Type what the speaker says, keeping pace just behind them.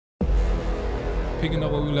picking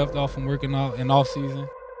up where we left off from working out in off season.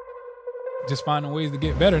 Just finding ways to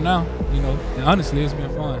get better now, you know, and honestly, it's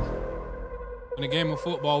been fun. In the game of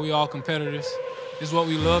football, we all competitors. This is what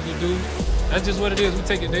we love to do. That's just what it is. We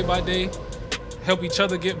take it day by day, help each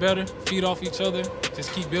other get better, feed off each other,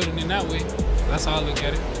 just keep building in that way. That's how I look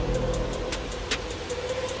at it.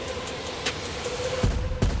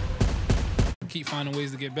 Keep finding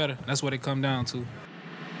ways to get better. That's what it comes down to.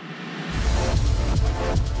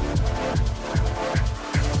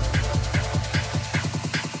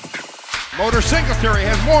 Motor Singletary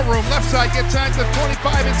has more room. Left side gets out to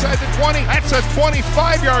 25, inside the 20. That's a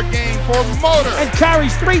 25-yard gain for Motor. And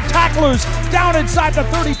carries 3 tacklers down inside the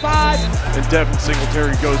 35. And Devin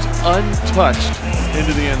Singletary goes untouched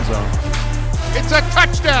into the end zone. It's a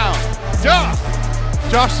touchdown. Duh.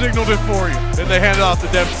 Josh signaled it for you. Then they hand it off to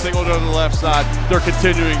Devin Singletary on the left side. They're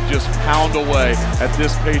continuing to just pound away at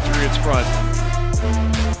this Patriots front.